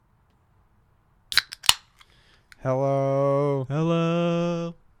Hello.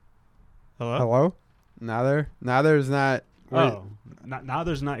 Hello. Hello? Hello? Nader's not. Oh,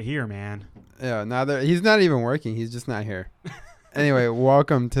 Nader's not here, man. Yeah, Nader. He's not even working. He's just not here. Anyway,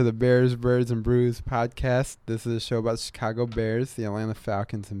 welcome to the Bears, Birds, and Brews podcast. This is a show about Chicago Bears, the Atlanta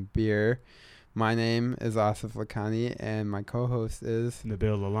Falcons, and beer. My name is Asif Lakhani, and my co-host is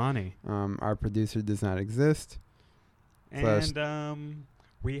Nabil Lalani. Our producer does not exist. And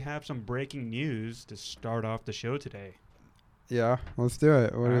we have some breaking news to start off the show today. Yeah, let's do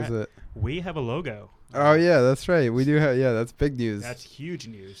it. What is it? We have a logo. Oh, yeah, that's right. We do have, that's big news. That's huge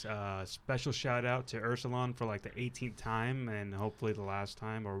news. Special shout out to Ursulon for like the 18th time and hopefully the last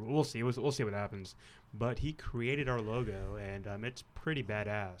time, or we'll see. We'll see what happens. But he created our logo, and it's pretty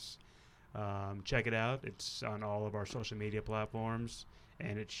badass. Check it out. It's on all of our social media platforms,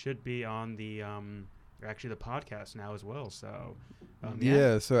 and it should be on the the podcast now as well. So,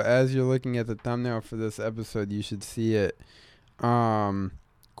 yeah. So as you're looking at the thumbnail for this episode, you should see it.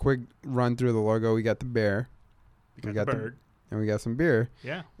 Quick run through the logo. We got the bear. We got the bird. And we got some beer.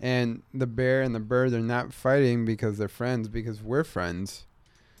 Yeah. And the bear and the bird are not fighting because they're friends, because we're friends.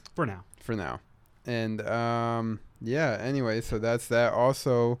 For now. And anyway, so that's that.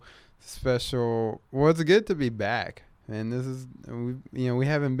 Also special. Well, it's good to be back. And this is we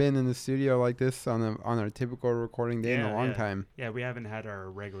haven't been in the studio like this on our typical recording day in a long time. Yeah, we haven't had our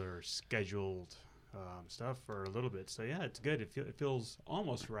regular scheduled stuff for a little bit. So yeah, it's good. It feels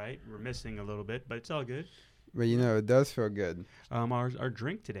almost right. We're missing a little bit, but it's all good. But it does feel good. Our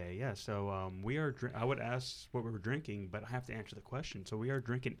drink today, yeah. So we are. I would ask what we were drinking, but I have to answer the question. So we are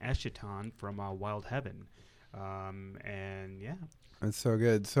drinking Eschaton from Wild Heaven, and yeah, it's so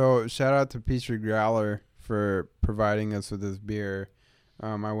good. So shout out to Petrie Growler for providing us with this beer.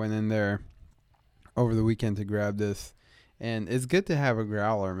 I went in there over the weekend to grab this, and it's good to have a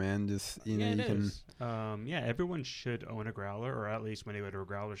growler, man. Just you can. Everyone should own a growler, or at least when they go to a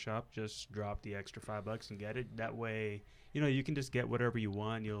growler shop, just drop the extra $5 and get it. That way, you can just get whatever you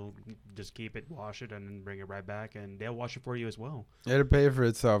want. You'll just keep it, wash it, and then bring it right back, and they'll wash it for you as well. It'll pay for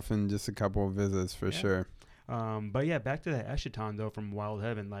itself in just a couple of visits for sure. But yeah, back to that Eschaton though from Wild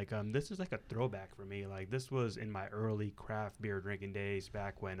Heaven. Like, this is like a throwback for me. Like, this was in my early craft beer drinking days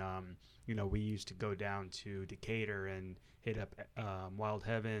back when we used to go down to Decatur and hit up Wild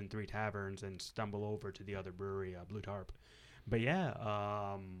Heaven, Three Taverns, and stumble over to the other brewery, Blue Tarp. But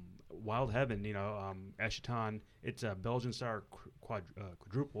yeah, Wild Heaven, Eschaton. It's a Belgian style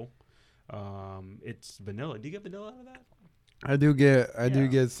quadruple. It's vanilla. Do you get vanilla out of that? I do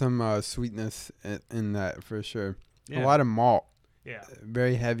get some sweetness in that for sure. Yeah. A lot of malt. Yeah.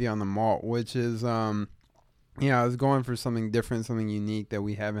 Very heavy on the malt, which is I was going for something different, something unique that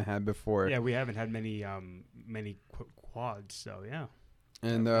we haven't had before. Yeah, we haven't had many quads, so yeah.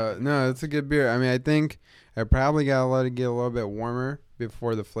 And no, it's a good beer. I mean, I think I probably gotta let it get a little bit warmer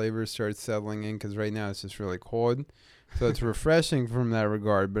before the flavors start settling in, because right now it's just really cold. So it's refreshing from that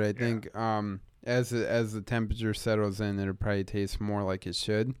regard. But I think as the temperature settles in, it'll probably taste more like it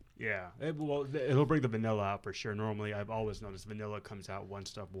should. Yeah, it'll bring the vanilla out for sure. Normally, I've always noticed vanilla comes out once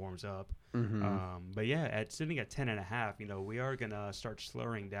stuff warms up. Mm-hmm. But yeah, sitting at 10.5, we are gonna start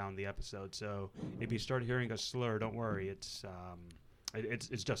slurring down the episode. So if you start hearing a slur, don't worry. It's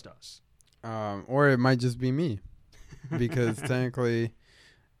just us. Or it might just be me, because technically,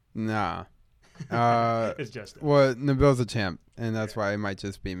 nah. It's just us. Well, Nabil's a champ, and that's why it might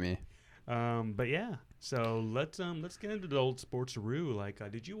just be me. But yeah, so let's get into the old sports-roo. Like,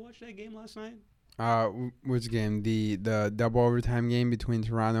 did you watch that game last night? Which game? The double overtime game between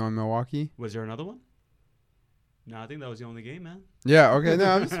Toronto and Milwaukee? Was there another one? No, I think that was the only game, man. Yeah. Okay. No,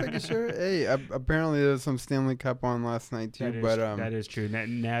 I'm just making sure. Hey, apparently there's some Stanley Cup on last night too. That is true.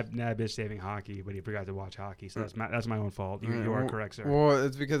 Nab is saving hockey, but he forgot to watch hockey, so that's my own fault. You are correct, sir. Well,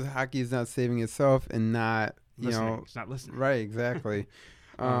 it's because hockey is not saving itself and not it's not listening. Right. Exactly.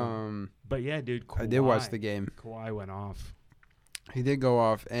 But yeah, dude, Kawhi, I did watch the game. Kawhi went off. He did go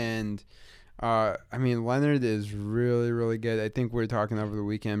off, and Leonard is really, really good. I think we were talking over the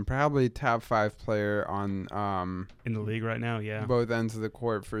weekend, probably top 5 player on in the league right now. Yeah, both ends of the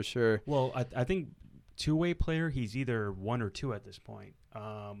court for sure. Well, I think two-way player, he's either 1 or 2 at this point.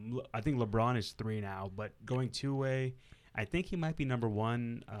 I think LeBron is 3 now, but going two-way, I think he might be number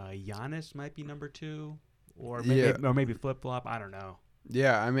 1. Giannis might be number 2, or maybe flip-flop. I don't know.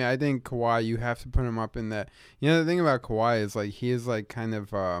 Yeah, I mean, I think Kawhi, you have to put him up in that. The thing about Kawhi is, like, he is, like, kind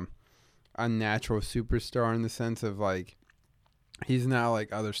of a natural superstar in the sense of, like, he's not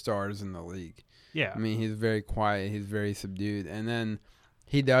like other stars in the league. Yeah. I mean, he's very quiet. He's very subdued. And then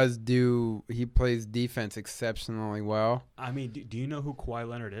he plays defense exceptionally well. I mean, do you know who Kawhi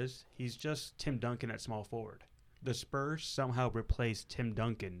Leonard is? He's just Tim Duncan at small forward. the Spurs somehow replaced Tim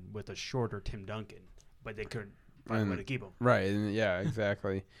Duncan with a shorter Tim Duncan, but they couldn't find a way to keep him. Right, and yeah,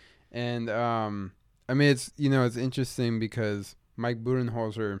 exactly. And I mean, it's interesting because Mike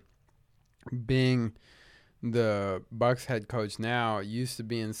Budenholzer, being the Bucks head coach now, used to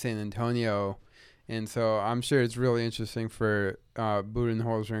be in San Antonio, and so I'm sure it's really interesting for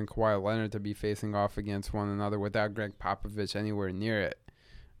Budenholzer and Kawhi Leonard to be facing off against one another without Greg Popovich anywhere near it.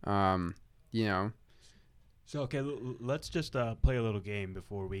 So okay, let's just play a little game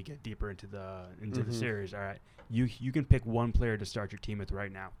before we get deeper into the series. All right, you can pick one player to start your team with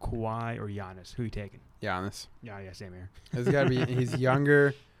right now: Kawhi or Giannis. Who are you taking? Giannis. Yeah, same here. It's got to be. He's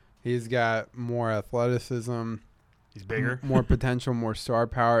younger. He's got more athleticism. He's bigger, more potential, more star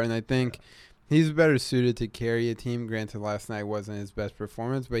power, and I think he's better suited to carry a team. Granted, last night wasn't his best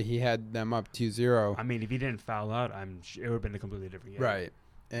performance, but he had them up 2-0. I mean, if he didn't foul out, it would have been a completely different game. Right.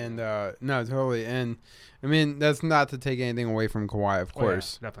 And, no, totally. And, I mean, that's not to take anything away from Kawhi, of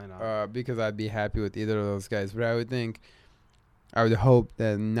course. Yeah, definitely not. Because I'd be happy with either of those guys. But I would hope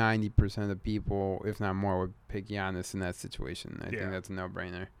that 90% of people, if not more, would pick Giannis in that situation. I think that's a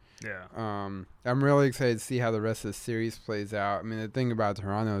no-brainer. Yeah. I'm really excited to see how the rest of the series plays out. I mean, the thing about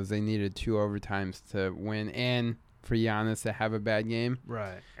Toronto is they needed 2 overtimes to win and for Giannis to have a bad game.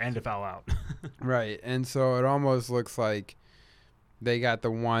 Right. And to foul out. Right. And so it almost looks like they got the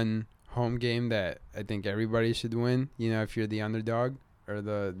one home game that I think everybody should win, if you're the underdog or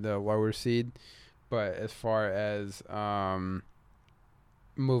the lower seed. But as far as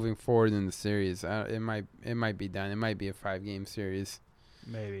moving forward in the series, it might be done. It might be a 5-game series.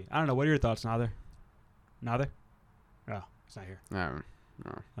 Maybe. I don't know. What are your thoughts, Nather? Nather? Oh, it's not here.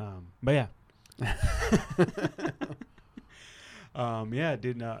 No. But yeah. Yeah,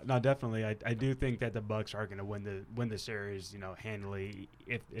 dude. No, definitely. I do think that the Bucks are going to win the series, handily.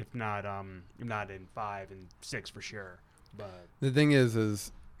 If not in 5 and 6 for sure. But the thing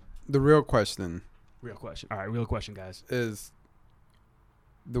is the real question. Real question. All right, real question, guys. Is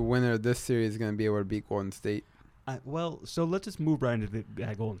the winner of this series going to be able to beat Golden State? Well, so let's just move right into the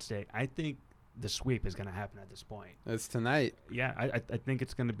Golden State. I think the sweep is going to happen at this point. It's tonight. Yeah, I think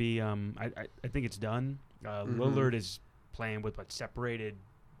it's going to be. I think it's done. Lillard is playing with separated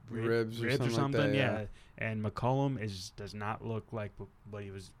ribs or something. Like that, yeah. And McCollum does not look like what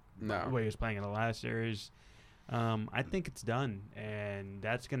he was. No. The way he was playing in the last series. I think it's done, and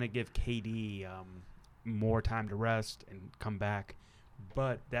that's going to give KD more time to rest and come back.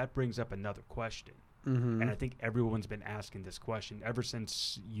 But that brings up another question. Mm-hmm. And I think everyone's been asking this question ever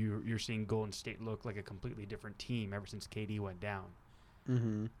since you're seeing Golden State look like a completely different team ever since KD went down.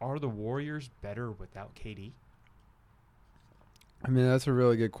 Mm-hmm. Are the Warriors better without KD? I mean, that's a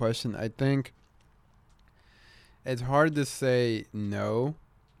really good question. I think it's hard to say no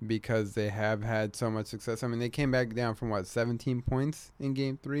because they have had so much success. I mean, they came back down from, 17 points in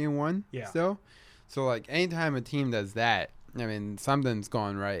Game 3 and 1 still? So, anytime a team does that, I mean, something's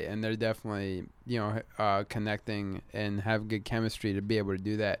going right, and they're definitely, connecting and have good chemistry to be able to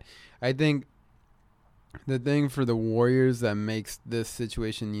do that. I think the thing for the Warriors that makes this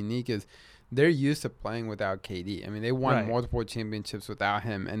situation unique is they're used to playing without KD. I mean, they won multiple championships without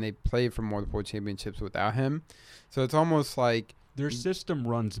him, and they played for multiple championships without him. So it's almost like their system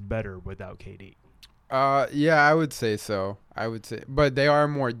runs better without KD. Yeah, I would say so. But they are a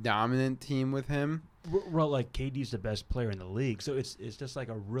more dominant team with him. Well, KD's the best player in the league, so it's just like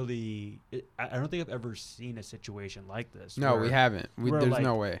a really. I don't think I've ever seen a situation like this. No, we haven't. There's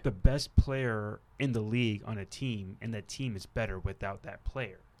no way. The best player in the league on a team, and that team is better without that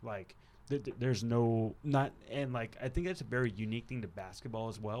player. There's no I think that's a very unique thing to basketball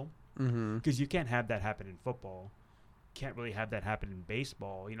as well, because you can't have that happen in football. Can't really have that happen in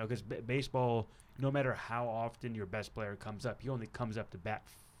baseball, because baseball, no matter how often your best player comes up, he only comes up to bat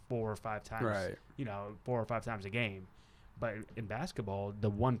 4 or 5 times, right. 4 or 5 times a game. But in basketball, the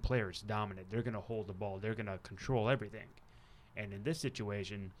one player is dominant. They're going to hold the ball. They're going to control everything. And in this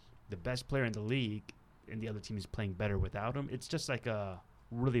situation, the best player in the league and the other team is playing better without him. It's just like a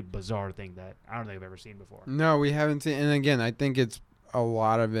really bizarre thing that I don't think I've ever seen before. No, we haven't seen. And again, I think a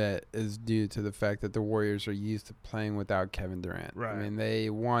lot of it is due to the fact that the Warriors are used to playing without Kevin Durant. Right. I mean, they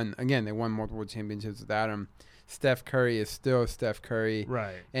won multiple championships without him. Steph Curry is still Steph Curry.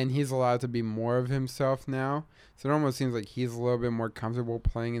 Right. And he's allowed to be more of himself now. So it almost seems like he's a little bit more comfortable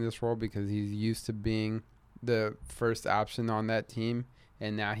playing in this role because he's used to being the first option on that team.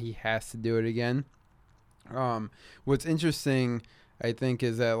 And now he has to do it again. What's interesting, I think,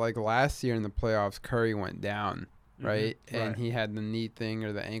 is that last year in the playoffs, Curry went down, right? Mm-hmm. And he had the knee thing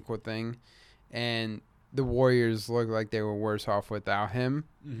or the ankle thing. And the Warriors look like they were worse off without him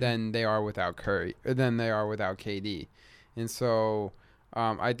than they are without Curry, or than they are without KD. And so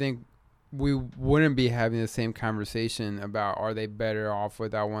I think we wouldn't be having the same conversation about are they better off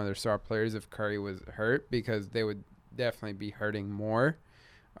without one of their star players if Curry was hurt, because they would definitely be hurting more.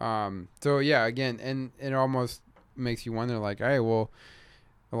 So, yeah, again, and it almost makes you wonder, like, all right, well,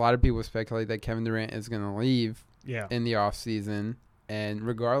 a lot of people speculate that Kevin Durant is going to leave in the offseason, and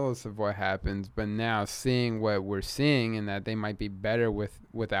regardless of what happens, but now seeing what we're seeing and that they might be better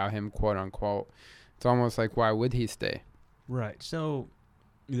without him, quote unquote, it's almost like, why would he stay? Right. So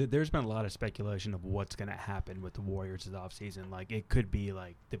there's been a lot of speculation of what's going to happen with the Warriors this offseason. Like, it could be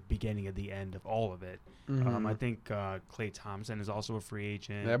like the beginning of the end of all of it. I think Klay Thompson is also a free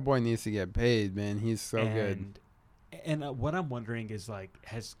agent. That boy needs to get paid, man. He's so good. And what I'm wondering is, like,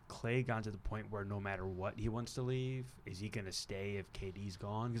 has Klay gone to the point where no matter what he wants to leave, is he going to stay if KD's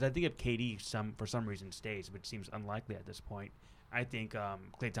gone? Because I think if KD for some reason stays, which seems unlikely at this point, I think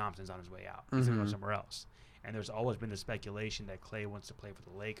Klay Thompson's on his way out. He's going to go somewhere else. And there's always been the speculation that Klay wants to play for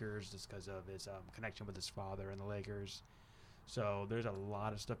the Lakers just because of his connection with his father and the Lakers. So there's a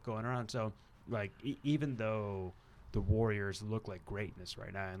lot of stuff going around. So, like, even though the Warriors look like greatness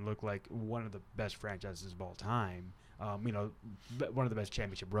right now and look like one of the best franchises of all time, one of the best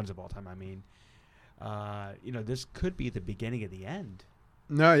championship runs of all time, I mean, this could be the beginning of the end.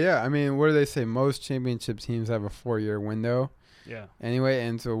 No, yeah. I mean, what do they say? Most championship teams have a 4-year window. Yeah. Anyway,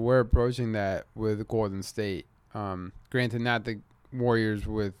 and so we're approaching that with Golden State. Granted, not the Warriors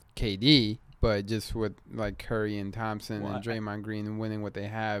with KD, but just with, like, Curry and Thompson and Draymond Green and winning what they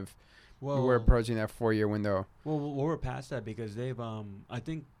have. Well, we're approaching that 4-year window. Well, we're past that because they've I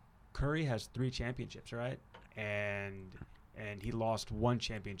think Curry has 3 championships, right? And he lost 1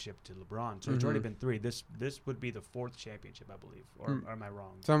 championship to LeBron, so it's already been 3. This would be the 4th championship, I believe, or am I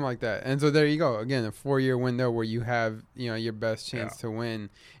wrong? Something like that. And so there you go. Again, a 4-year window where you have your best chance to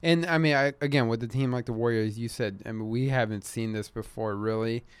win. And I mean, again, with a team like the Warriors, you said, I mean, we haven't seen this before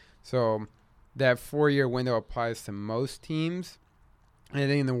really. So that 4-year window applies to most teams. I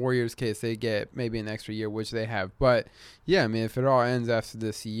think in the Warriors' case, they get maybe an extra year, which they have. But, yeah, I mean, if it all ends after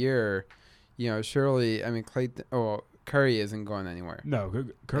this year, surely, I mean, Curry isn't going anywhere. No,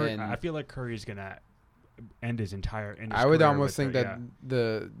 Curry. I feel like Curry's going to end his entire I would almost think that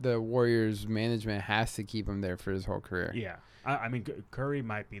the Warriors management has to keep him there for his whole career. Yeah. I mean, Curry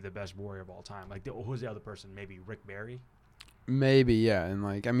might be the best Warrior of all time. Like, who's the other person? Maybe Rick Barry? Maybe, yeah. And,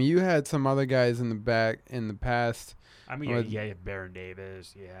 like, I mean, you had some other guys in the past. I mean, you had Baron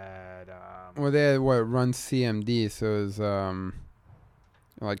Davis. You had... they had, run CMD, so it was,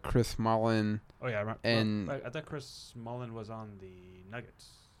 like, Chris Mullin. Oh, yeah. And I thought Chris Mullin was on the Nuggets.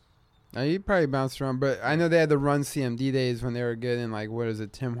 He probably bounced around, but I know they had the run CMD days when they were good, and, like, what is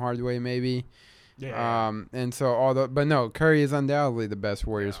it, Tim Hardaway maybe? Yeah. And so but no, Curry is undoubtedly the best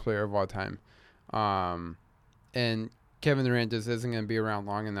Warriors player of all time. And Kevin Durant just isn't going to be around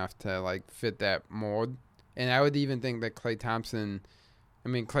long enough to, like, fit that mold. And I would even think that Klay Thompson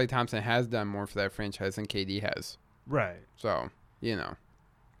has done more for that franchise than KD has. Right. So,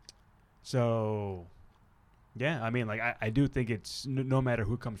 So, yeah, I mean, like, I do think it's no matter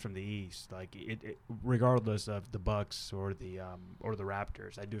who comes from the East, like, it regardless of the Bucks or the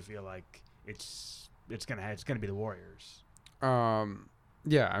Raptors, I do feel like it's gonna be the Warriors.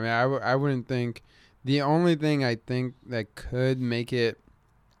 Yeah, I mean, I wouldn't think. The only thing I think that could make it,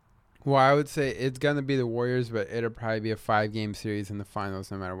 well, I would say it's going to be the Warriors, but it'll probably be a 5-game series in the finals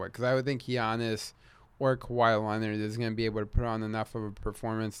no matter what. Because I would think Giannis or Kawhi Leonard is going to be able to put on enough of a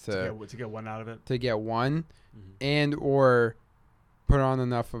performance to get one out of it. To get one, and or put on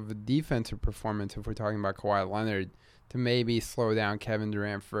enough of a defensive performance, if we're talking about Kawhi Leonard, to maybe slow down Kevin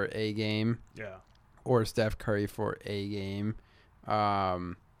Durant for a game. Yeah. Or Steph Curry for a game.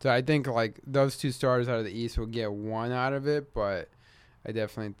 So I think, like, those 2 stars out of the East will get one out of it, but I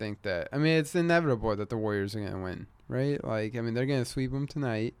definitely think that, I mean, it's inevitable that the Warriors are going to win, right? Like, I mean, they're going to sweep them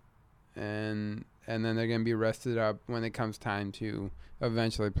tonight, and then they're going to be rested up when it comes time to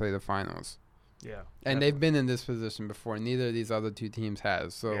eventually play the finals. Yeah. And they've been in this position before. Neither of these other 2 teams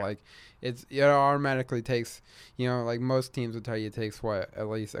has. So, like, it automatically takes, like most teams will tell you it takes, at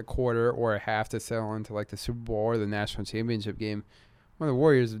least a quarter or a half to settle into, like, the Super Bowl or the national championship game. Well, the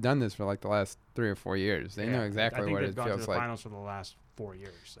Warriors have done this for, like, the last 3 or 4 years. They know exactly what it feels like. I think they've gone to the finals for the last 4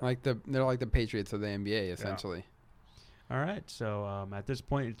 years. So. They're like the Patriots of the NBA, essentially. Yeah. All right. So, at this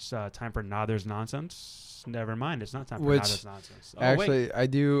point, it's time for Nather's Nonsense. Never mind. It's not time for Nather's Nonsense. Oh, actually, wait. I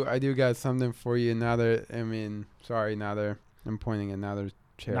do got something for you, Nather. I mean, sorry, Nather. I'm pointing at Nather's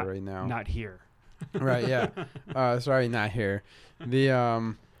chair right now. Not here. Right, yeah. Sorry, not here.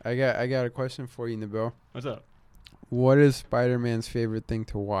 I got a question for you, Nabil. What's up? What is Spider-Man's favorite thing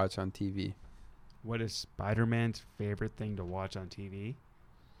to watch on TV? What is Spider-Man's favorite thing to watch on TV?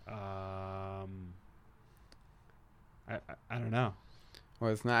 I don't know.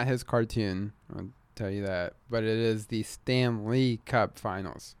 Well, it's not his cartoon. I'll tell you that. But it is the Stan Lee Cup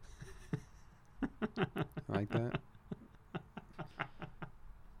Finals. Like that?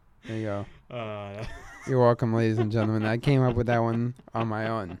 There you go. You're welcome, ladies and gentlemen. I came up with that one on my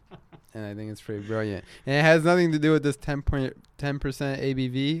own, and I think it's pretty brilliant. And it has nothing to do with this 10%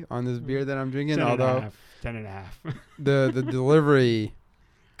 ABV on this beer that I'm drinking, 10 and although a half. 10 and a half. the delivery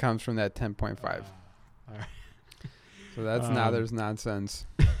comes from that 10.5. All right. So that's there's nonsense.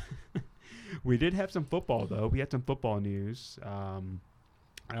 We did have some football, though. We had some football news. I'm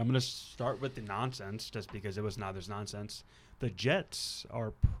going to start with the nonsense just because it was there's nonsense. The Jets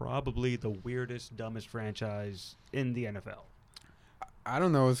are probably the weirdest, dumbest franchise in the NFL. I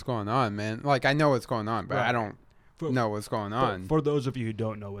don't know what's going on, man. Like, I know what's going on, but Right. I don't know what's going on. For those of you who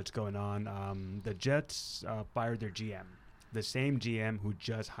don't know what's going on, the Jets fired their GM, the same GM who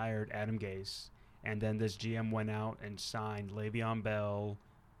just hired Adam Gase. And then this GM went out and signed Le'Veon Bell,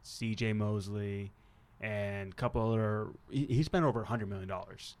 C.J. Mosley, and a couple other. He spent over $100 million.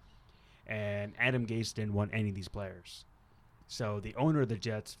 And Adam Gase didn't want any of these players. So the owner of the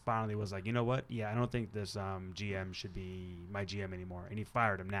Jets finally was like, you know what? Yeah, I don't think this GM should be my GM anymore. And he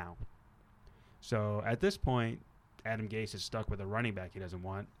fired him now. So at this point, Adam Gase is stuck with a running back he doesn't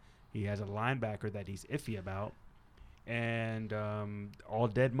want. He has a linebacker that he's iffy about. And all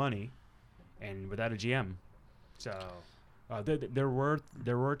dead money. And without a GM. So there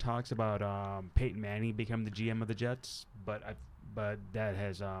were talks about Peyton Manning becoming the GM of the Jets. But that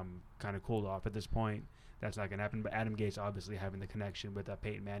has kind of cooled off at this point. That's not going to happen. But Adam Gase obviously having the connection with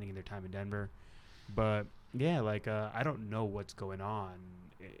Peyton Manning in their time in Denver. But, yeah, I don't know what's going on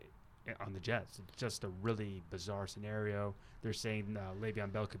the Jets. It's just a really bizarre scenario. They're saying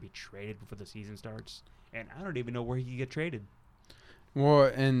Le'Veon Bell could be traded before the season starts. And I don't even know where he could get traded. Well,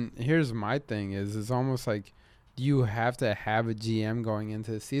 and here's my thing is it's almost like you have to have a GM going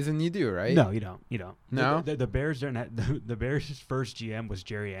into the season. You do, right? No, you don't. No? The Bears don't have, the Bears' first GM was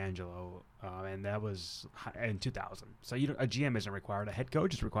Jerry Angelo, and that was in 2000. So a GM isn't required. A head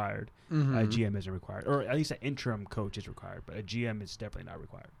coach is required. Mm-hmm. A GM isn't required, or at least an interim coach is required. But a GM is definitely not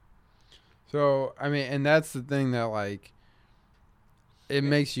required. So, I mean, and that's the thing that, it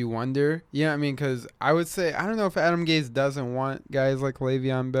makes you wonder. Yeah, I mean, because I would say, I don't know if Adam Gase doesn't want guys like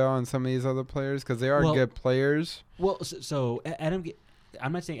Le'Veon Bell and some of these other players because they are good players. Well, so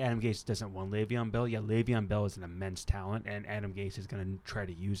I'm not saying Adam Gase doesn't want Le'Veon Bell. Yeah, Le'Veon Bell is an immense talent, and Adam Gase is going to try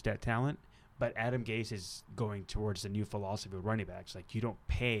to use that talent. But Adam Gase is going towards the new philosophy of running backs. Like, you don't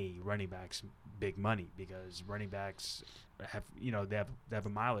pay running backs big money because running backs have, they have a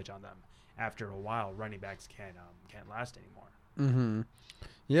mileage on them. After a while, running backs can't last anymore. Mm-hmm.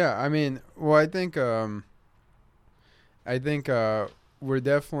 Yeah, I mean, well, I think we're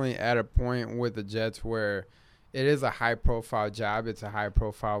definitely at a point with the Jets where it is a high-profile job. It's a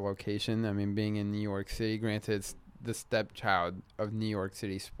high-profile location. I mean, being in New York City, granted, it's the stepchild of New York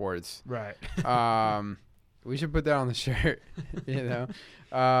City sports. Right. We should put that on the shirt,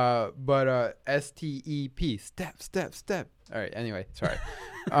 But STEP, step. All right, anyway, sorry.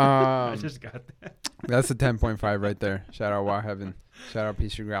 I just got that. That's a 10.5 right there. Shout out Wow Heaven. Shout out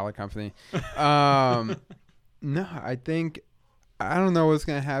Peachtree Growler Company. No, I don't know what's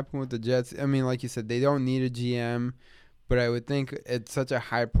going to happen with the Jets. I mean, like you said, they don't need a GM, but I would think it's such a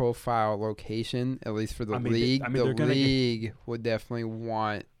high-profile location, at least for the league. The league would definitely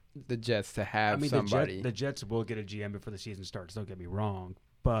want the Jets to have somebody. The Jets will get a GM before the season starts. Don't get me wrong.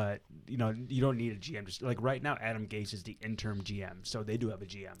 But, you don't need a GM. Just like right now, Adam Gase is the interim GM. So they do have a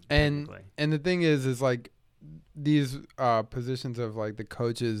GM. And the thing is these positions of the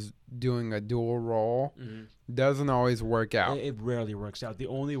coaches doing a dual role doesn't always work out. It rarely works out. The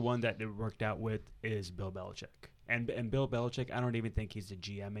only one that it worked out with is Bill Belichick. And Bill Belichick, I don't even think he's the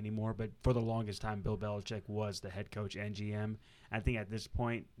GM anymore. But for the longest time, Bill Belichick was the head coach and GM. I think at this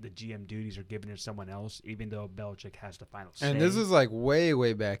point, the GM duties are given to someone else, even though Belichick has the final say. And this is way,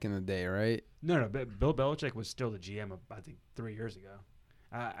 way back in the day, right? No. Bill Belichick was still the GM, I think, 3 years ago.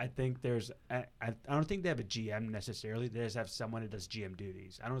 I think I don't think they have a GM necessarily. They just have someone that does GM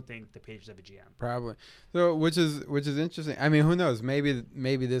duties. I don't think the Patriots have a GM. Probably. So, which is interesting. I mean, who knows?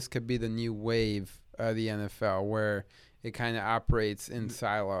 Maybe this could be the new wave of the NFL where it kind of operates in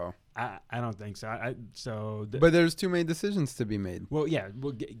silo. I don't think so. But there's too many decisions to be made. Well, yeah.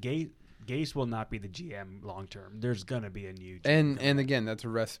 Well, Gase Gase will not be the GM long term. There's gonna be a new GM And coming up. again, that's a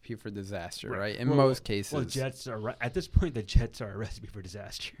recipe for disaster, right? In Well, most cases. Well, Jets are at this point. The Jets are a recipe for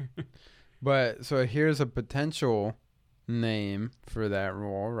disaster. But so here's a potential name for that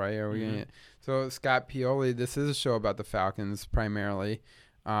role, right? Are we gonna? So Scott Pioli. This is a show about the Falcons primarily,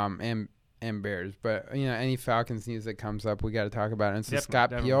 and Bears. But any Falcons news that comes up, we got to talk about it. And so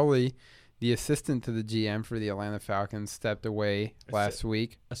Scott Pioli, the assistant to the GM for the Atlanta Falcons, stepped away last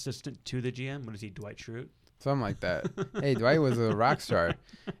week. Assistant to the GM. What is he? Dwight Schrute. Something like that. Hey, Dwight was a rock star,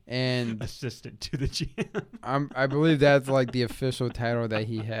 and assistant to the GM. I believe that's like the official title that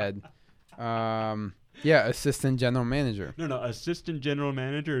he had. Yeah, assistant general manager. No, assistant general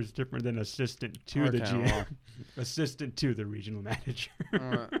manager is different than assistant to the GM. Well. Assistant to the regional manager.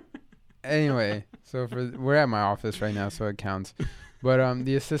 Anyway, so we're at my office right now, so it counts. But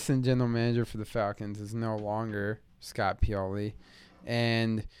the assistant general manager for the Falcons is no longer Scott Pioli,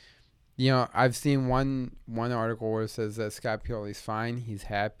 and I've seen one article where it says that Scott Pioli's fine, he's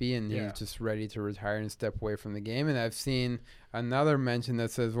happy, and he's just ready to retire and step away from the game. And I've seen another mention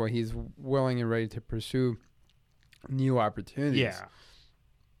that says, well, he's willing and ready to pursue new opportunities. Yeah.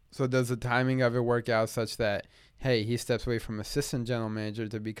 So does the timing of it work out such that, hey, he steps away from assistant general manager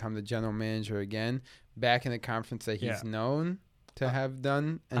to become the general manager again, back in the conference that he's known to have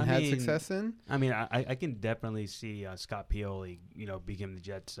done and had success in? I mean, I can definitely see Scott Pioli, becoming the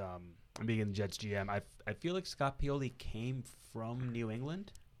Jets GM. I feel like Scott Pioli came from New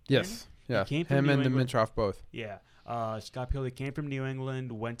England. Yes. Yeah. Him and Dimitroff both. Yeah. Scott Pioli came from New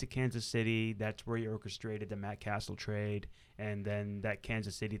England, went to Kansas City. That's where he orchestrated the Matt Castle trade, and then that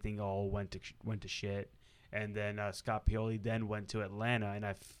Kansas City thing all went to shit. And then Scott Pioli then went to Atlanta, and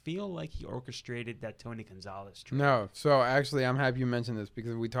I feel like he orchestrated that Tony Gonzalez trade. No. So, actually, I'm happy you mentioned this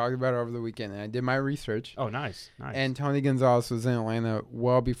because we talked about it over the weekend, and I did my research. Oh, nice. And Tony Gonzalez was in Atlanta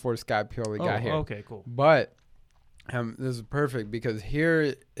well before Scott Pioli got here. Okay, cool. But this is perfect because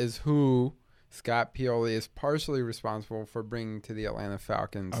here is who Scott Pioli is partially responsible for bringing to the Atlanta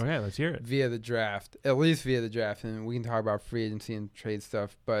Falcons. Okay, let's hear it. Via the draft, at least via the draft. And we can talk about free agency and trade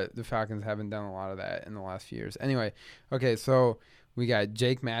stuff, but the Falcons haven't done a lot of that in the last few years. Anyway, okay, so we got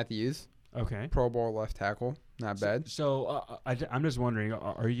Jake Matthews. Okay. Pro Bowl left tackle. Not bad. So I'm just wondering,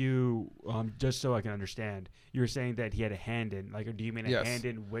 are you, just so I can understand, you're saying that he had a hand in, like, or do you mean a hand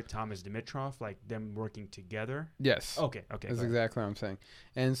in with Thomas Dimitroff, like them working together? Yes. Okay. That's exactly what I'm saying.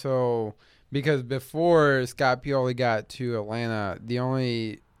 And so, because before Scott Pioli got to Atlanta, the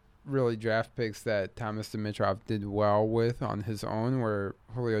only really draft picks that Thomas Dimitroff did well with on his own were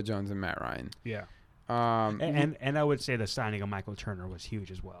Julio Jones and Matt Ryan. Yeah. And I would say the signing of Michael Turner was huge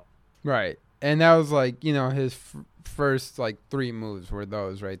as well. Right. And that was like, his first like 3 moves were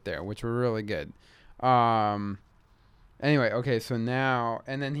those right there, which were really good. Anyway, okay, so now,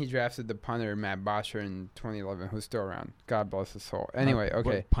 and then he drafted the punter, Matt Bosher, in 2011, who's still around. God bless his soul. Anyway,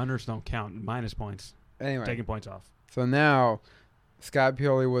 okay. Punters don't count. Minus points. Anyway. Taking points off. So now, Scott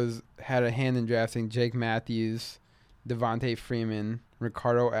Pioli had a hand in drafting Jake Matthews, Devontae Freeman,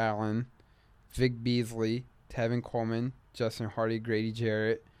 Ricardo Allen, Vic Beasley, Tevin Coleman, Justin Hardy, Grady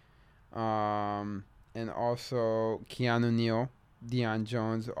Jarrett, and also Keanu Neal, Deion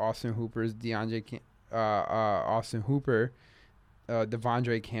Jones, Austin Hooper,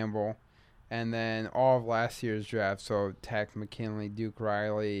 Devondre Campbell, and then all of last year's draft. So Takk McKinley, Duke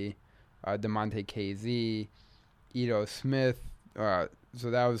Riley, DeMonte KZ, Ito Smith. So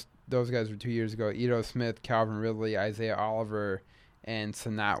those guys were 2 years ago. Ito Smith, Calvin Ridley, Isaiah Oliver, and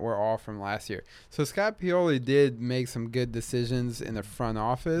Sanat were all from last year. So Scott Pioli did make some good decisions in the front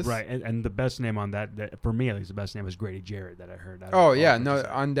office. Right, and the best name on that, for me at least, the best name was Grady Jarrett that I heard.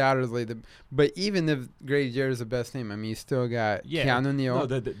 Undoubtedly. But even if Grady Jarrett is the best name, I mean, you still got Keanu Neal.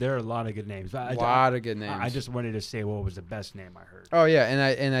 No, there are a lot of good names. A lot of good names. I just wanted to say what was the best name I heard. Oh, yeah,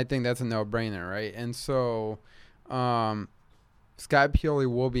 and I think that's a no-brainer, right? And so Scott Pioli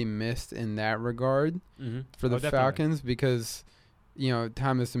will be missed in that regard for the Falcons because –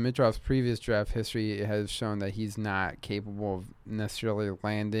 Thomas Dimitroff's previous draft history has shown that he's not capable of necessarily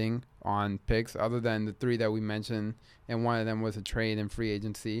landing on picks other than the 3 that we mentioned, and one of them was a trade in free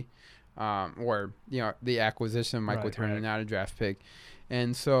agency or, the acquisition of Michael Turner, not a draft pick.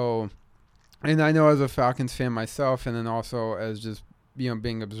 And so, and I know as a Falcons fan myself, and then also as just,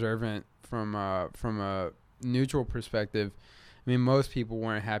 being observant from a neutral perspective, I mean, most people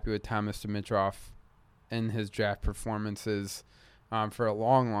weren't happy with Thomas Dimitroff and his draft performances for a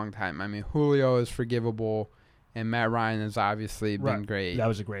long, long time. I mean, Julio is forgivable, and Matt Ryan has obviously been great. That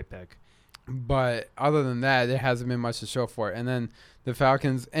was a great pick. But other than that, there hasn't been much to show for it. And then the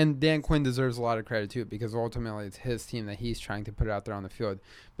Falcons, and Dan Quinn deserves a lot of credit too, because ultimately it's his team that he's trying to put out there on the field.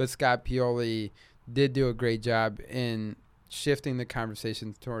 But Scott Pioli did do a great job in shifting the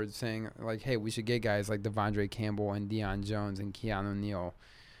conversation towards saying, like, hey, we should get guys like Devondre Campbell and Deion Jones and Keanu Neal,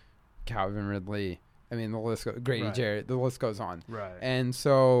 Calvin Ridley. I mean, the list goes, Grady Right. Jarrett, the list goes on. Right. And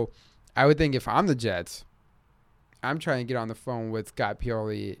so I would think if I'm the Jets, I'm trying to get on the phone with Scott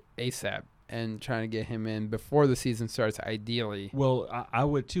Pioli ASAP and trying to get him in before the season starts, ideally. Well, I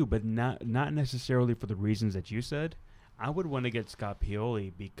would too, but not necessarily for the reasons that you said. I would want to get Scott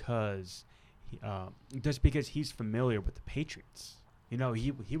Pioli because, just because he's familiar with the Patriots. You know,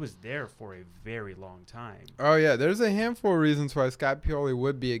 he was there for a very long time. Oh, yeah. There's a handful of reasons why Scott Pioli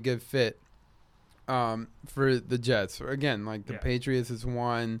would be a good fit for the Jets. Again, like the Patriots is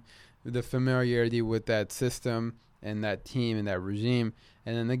one, the familiarity with that system and that team and that regime.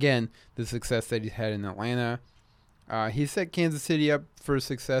 And then, again, the success that he's had in Atlanta. He set Kansas City up for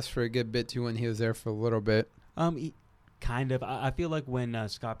success for a good bit, too, when he was there for a little bit. Kind of. I feel like when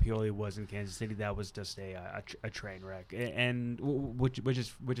Scott Pioli was in Kansas City, that was just a train wreck, and which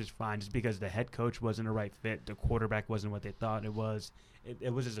is fine, just because the head coach wasn't a right fit, the quarterback wasn't what they thought it was.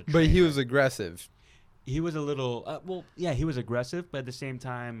 It was just a. But he wreck. was aggressive. He was a little. He was aggressive, but at the same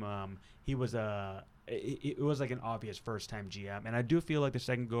time, he was a. It was like an obvious first-time GM, and I do feel like the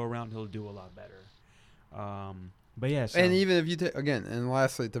second go-around he'll do a lot better. But yeah, so. And even if you take, again, and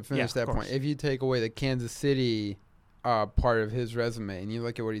lastly, to finish that point, if you take away the Kansas City part of his resume and you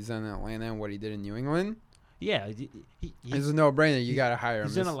look at what he's done in Atlanta and what he did in New England, it's a no-brainer. You got to hire him.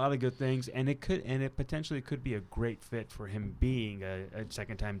 He's done a lot of good things, and it potentially could be a great fit for him being a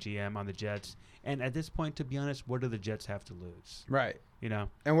second-time GM on the Jets. And at this point, to be honest, what do the Jets have to lose? Right. You know.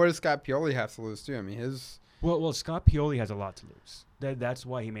 And what does Scott Pioli have to lose too? I mean, his. Well, Scott Pioli has a lot to lose. That's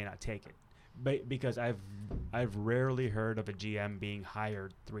why he may not take it. But because I've rarely heard of a GM being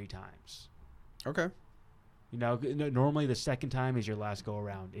hired 3 times. Okay. You know, normally the second time is your last go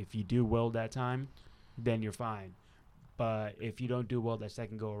around. If you do well that time, then you're fine. But if you don't do well that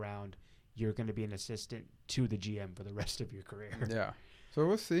second go around, you're going to be an assistant to the GM for the rest of your career. Yeah. So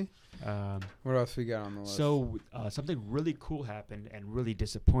we'll see. What else we got on the list? So something really cool happened and really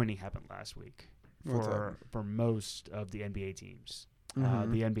disappointing happened last week for most of the NBA teams. The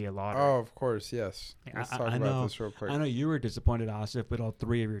NBA lottery. Oh, of course, yes. Let's talk about this real quick. I know you were disappointed, Asif, with all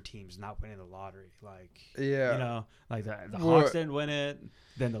 3 of your teams not winning the lottery. Like, yeah, you know, like the Hawks didn't win it,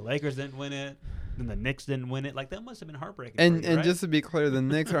 then the Lakers didn't win it, then the Knicks didn't win it. Like, that must have been heartbreaking. And for you, right? just to be clear, the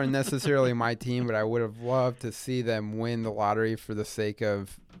Knicks aren't necessarily my team, but I would have loved to see them win the lottery for the sake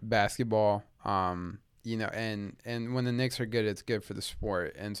of basketball. You know, and when the Knicks are good, it's good for the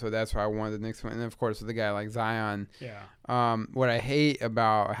sport, and so that's why I wanted the Knicks to win. And of course, with a guy like Zion, what I hate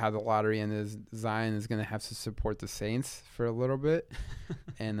about how the lottery ended is Zion is going to have to support the Saints for a little bit,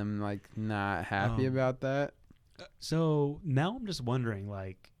 and I'm like not happy about that. So now I'm just wondering,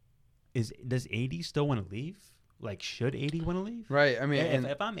 like, does AD still want to leave? Like, should AD want to leave? Right. I mean,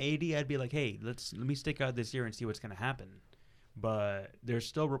 if I'm AD, I'd be like, hey, let me stick out this year and see what's going to happen. But there's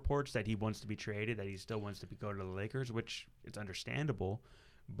still reports that he wants to be traded, that he still wants to go to the Lakers, which is understandable.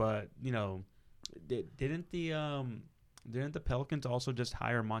 But, you know, didn't the Pelicans also just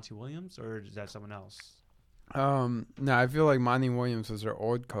hire Monty Williams, or is that someone else? No, I feel like Monty Williams was their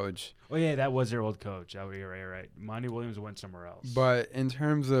old coach. Oh, yeah, that was their old coach. Oh, you're right. Monty Williams went somewhere else. But in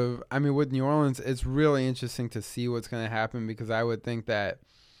terms of, I mean, with New Orleans, it's really interesting to see what's going to happen, because I would think that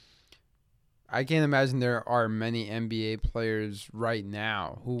I can't imagine there are many NBA players right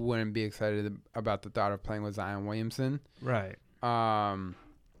now who wouldn't be excited about the thought of playing with Zion Williamson. Right. And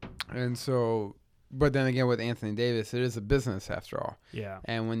so, but then again, with Anthony Davis, it is a business after all. Yeah.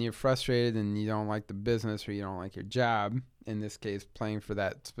 And when you're frustrated and you don't like the business or you don't like your job, in this case, playing for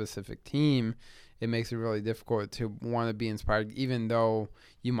that specific team, it makes it really difficult to want to be inspired, even though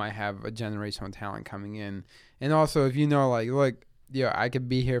you might have a generational talent coming in. And also, if you know, like, look, yeah, I could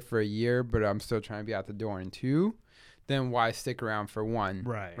be here for a year, but I'm still trying to be out the door in 2, then why stick around for 1?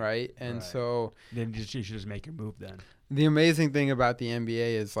 Right? And so then you should just make your move then. The amazing thing about the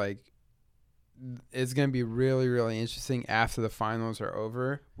NBA is, like, it's going to be really, really interesting after the finals are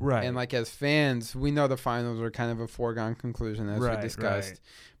over. Right. And, like, as fans, we know the finals are kind of a foregone conclusion, as we discussed. Right.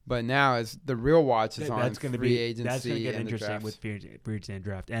 But now, as the real watch is on free agency, that's going to get and interesting with free agency and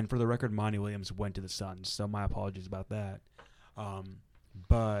draft. And for the record, Monty Williams went to the Suns, so my apologies about that.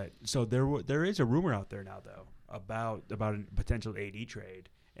 But so there is a rumor out there now, though, about a potential AD trade,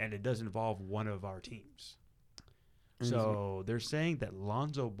 and it does involve one of our teams. So they're saying that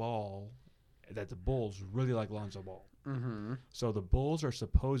the Bulls really like Lonzo Ball. Mm-hmm. So the Bulls are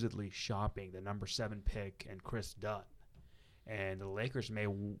supposedly shopping the number 7 pick and Chris Dunn. And the Lakers may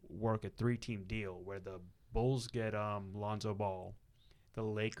work a 3-team deal where the Bulls get Lonzo Ball, the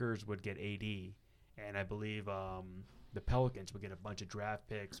Lakers would get AD, and I believe the Pelicans would get a bunch of draft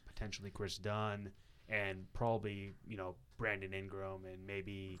picks, potentially Chris Dunn, and probably, Brandon Ingram and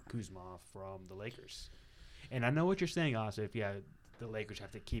maybe Kuzma from the Lakers. And I know what you're saying, Asif. Yeah, the Lakers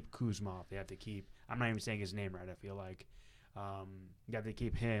have to keep Kuzma. They have to keep – I'm not even saying his name right, I feel like. You have to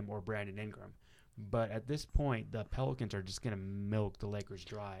keep him or Brandon Ingram. But at this point, the Pelicans are just going to milk the Lakers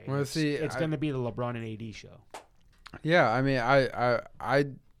dry. Well, It's going to be the LeBron and AD show. Yeah, I mean,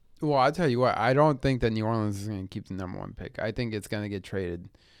 well, I'll tell you what. I don't think that New Orleans is going to keep the number 1 pick. I think it's going to get traded.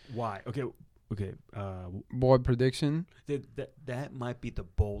 Why? Okay. Bold prediction? That might be the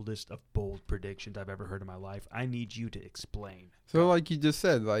boldest of bold predictions I've ever heard in my life. I need you to explain. So, like you just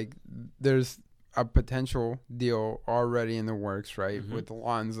said, like there's a potential deal already in the works, right? Mm-hmm. With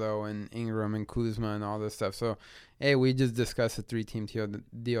Lonzo and Ingram and Kuzma and all this stuff. So, hey, we just discussed a 3-team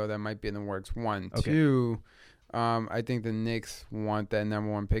deal that might be in the works. 1, Okay. 2. I think the Knicks want that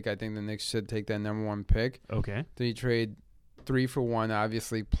number 1 pick. I think the Knicks should take that number 1 pick. Okay. So you trade 3 for 1,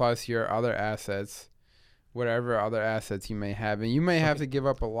 obviously, plus your other assets, whatever other assets you may have, and you may have to give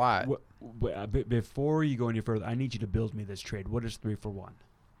up a lot. Before you go any further, I need you to build me this trade. What is 3 for 1?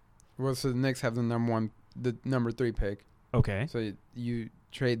 Well, so the Knicks have the number 3 pick. Okay. So you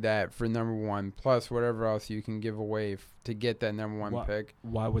trade that for number 1 plus whatever else you can give away to get that number 1 pick.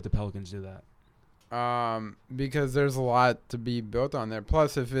 Why would the Pelicans do that? Because there's a lot to be built on there.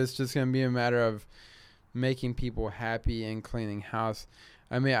 Plus, if it's just going to be a matter of making people happy and cleaning house,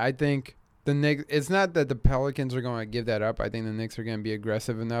 I mean, I think the Knicks. It's not that the Pelicans are going to give that up. I think the Knicks are going to be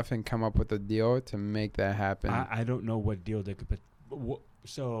aggressive enough and come up with a deal to make that happen. I don't know what deal they could put.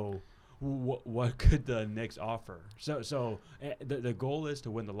 So, what could the Knicks offer? So the goal is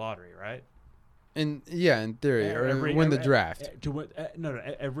to win the lottery, right? And yeah, in theory, or win the draft.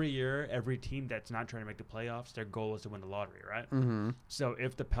 Every year, every team that's not trying to make the playoffs, their goal is to win the lottery, right? Mm-hmm. So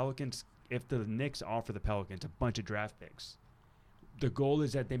if the Knicks offer the Pelicans a bunch of draft picks, the goal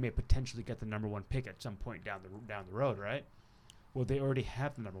is that they may potentially get the number 1 pick at some point down the road, right? Well, they already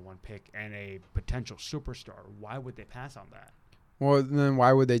have the number 1 pick and a potential superstar. Why would they pass on that? Well, then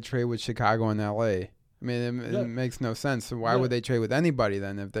why would they trade with Chicago and L.A.? I mean, it makes no sense. So why would they trade with anybody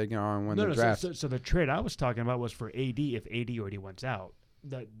then if they're going to win the draft? So the trade I was talking about was for AD if AD already wants out.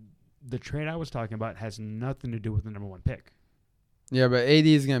 The trade I was talking about has nothing to do with the number 1 pick. Yeah, but AD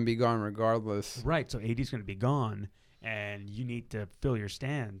is going to be gone regardless. Right, so AD is going to be gone, and you need to fill the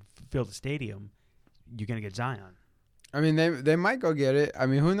stadium. You're going to get Zion. I mean, they might go get it. I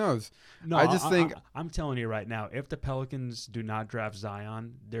mean, who knows? No, I just think I'm telling you right now, if the Pelicans do not draft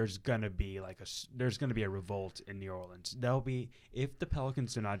Zion, there's gonna be a revolt in New Orleans. If the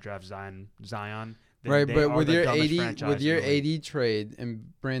Pelicans do not draft Zion, then right. they But are with the your dumbest 80, franchise with your in the league. 80 trade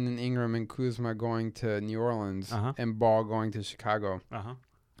and Brandon Ingram and Kuzma going to New Orleans Uh-huh. and Ball going to Chicago, Uh-huh.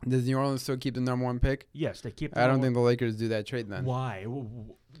 does New Orleans still keep the number 1 pick? Yes, they keep. I don't think the Lakers do that trade then. Why?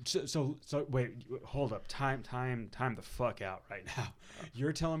 So wait, hold up. Time the fuck out right now.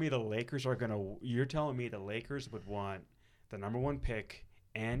 You're telling me the Lakers would want the number 1 pick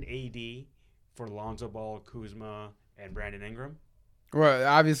and AD for Lonzo Ball, Kuzma, and Brandon Ingram? Well,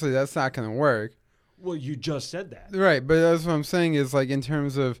 obviously that's not going to work. Well, you just said that. Right, but that's what I'm saying is like in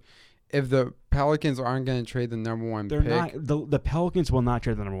terms of if the Pelicans aren't going to trade the number 1 They're pick. not. The Pelicans will not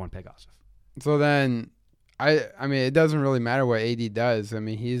trade the number 1 pick, Asif. So then I mean, it doesn't really matter what AD does. I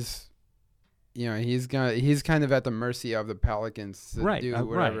mean, he's kind of at the mercy of the Pelicans to do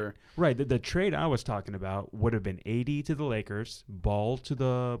whatever. Right. The trade I was talking about would have been AD to the Lakers, Ball to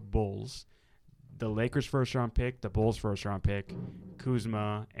the Bulls, the Lakers first round pick, the Bulls first round pick,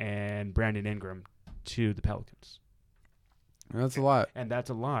 Kuzma and Brandon Ingram to the Pelicans. That's a lot. And that's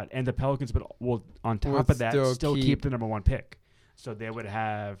a lot. And the Pelicans will on top Would of that still keep the number 1 pick. So they would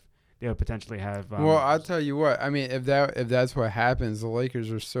potentially have. Well, I'll tell you what. I mean, if that's what happens, the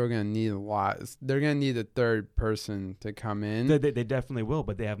Lakers are still going to need a lot. They're going to need a third person to come in. They definitely will,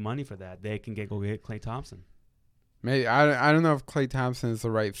 but they have money for that. They can go get Klay Thompson. Maybe I don't know if Klay Thompson is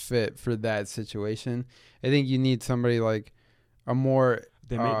the right fit for that situation. I think you need somebody like a more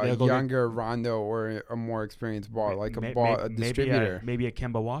younger Rondo or a more experienced Ball, like a distributor. Maybe a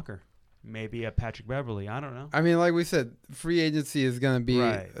Kemba Walker. Maybe a Patrick Beverly. I don't know. I mean, like we said, free agency is going to be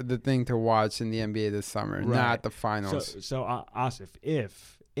the thing to watch in the NBA this summer, not the finals. So Asif,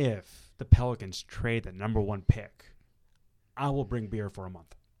 if the Pelicans trade the number 1 pick, I will bring beer for a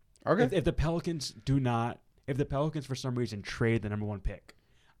month. Okay. If the Pelicans for some reason trade the number 1 pick,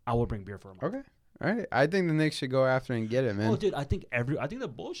 I will bring beer for a month. Okay. All right. I think the Knicks should go after and get it, man. Oh, dude, I think the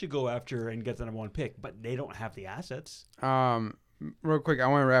Bulls should go after and get the number 1 pick, but they don't have the assets. Real quick, I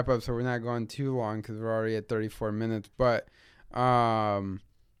want to wrap up so we're not going too long because we're already at 34 minutes. But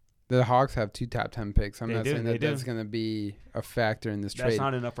the Hawks have 2 top 10 picks. I'm not saying that that's going to be a factor in this trade. That's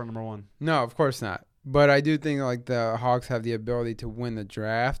not enough for number 1. No, of course not. But I do think like the Hawks have the ability to win the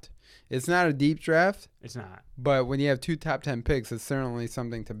draft. It's not a deep draft. It's not. But when you have 2 top 10 picks, it's certainly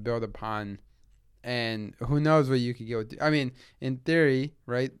something to build upon. And who knows what you could get with. I mean, in theory,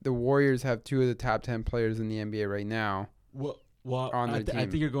 right, the Warriors have 2 of the top 10 players in the NBA right now. Well, I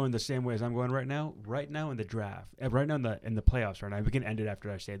think you're going the same way as I'm going right now. Right now in the draft, right now in the playoffs right now. We can end it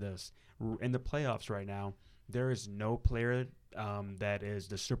after I say this. In the playoffs right now, there is no player that is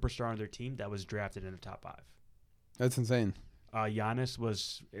the superstar on their team that was drafted in the top 5. That's insane. Giannis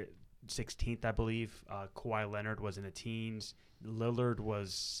was 16th, I believe. Kawhi Leonard was in the teens. Lillard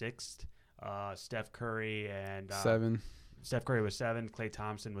was 6th. Steph Curry and 7. Steph Curry was 7. Klay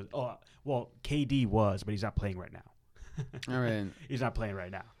Thompson was. Oh, well, KD was, but he's not playing right now. I mean, he's not playing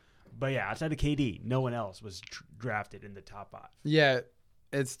right now. But yeah, outside of KD, no one else was drafted in the top 5. Yeah,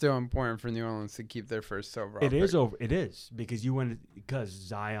 it's still important for New Orleans to keep their first overall. It is because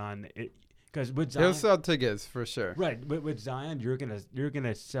Zion. Because with Zion, he'll sell tickets for sure. Right, with Zion, you're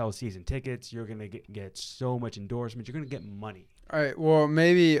gonna sell season tickets. You're gonna get so much endorsement. You're gonna get money. All right. Well,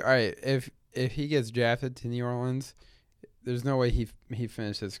 maybe. All right. If he gets drafted to New Orleans, there's no way he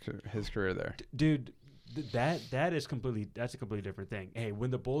finished his career there. Dude, that's a completely different thing. Hey,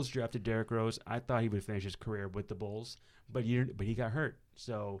 when the Bulls drafted Derrick Rose, I thought he would finish his career with the Bulls, but he got hurt.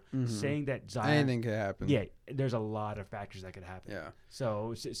 So saying that Zion, anything could happen. Yeah, there's a lot of factors that could happen. Yeah.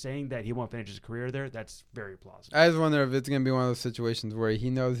 So saying that he won't finish his career there, that's very plausible. I just wonder if it's gonna be one of those situations where he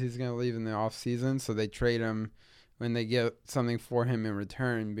knows he's gonna leave in the off season, so they trade him when they get something for him in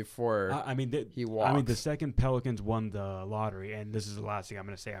return before he walks. I mean, the second Pelicans won the lottery, and this is the last thing I'm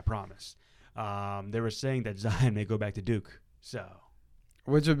going to say, I promise. They were saying that Zion may go back to Duke.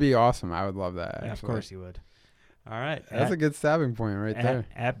 Which would be awesome. I would love that. Yeah, of course he would. All right. That's a good stopping point right there.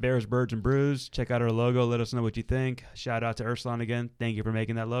 At Bears, Birds, and Brews. Check out our logo. Let us know what you think. Shout out to Ursulon again. Thank you for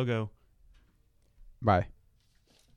making that logo. Bye.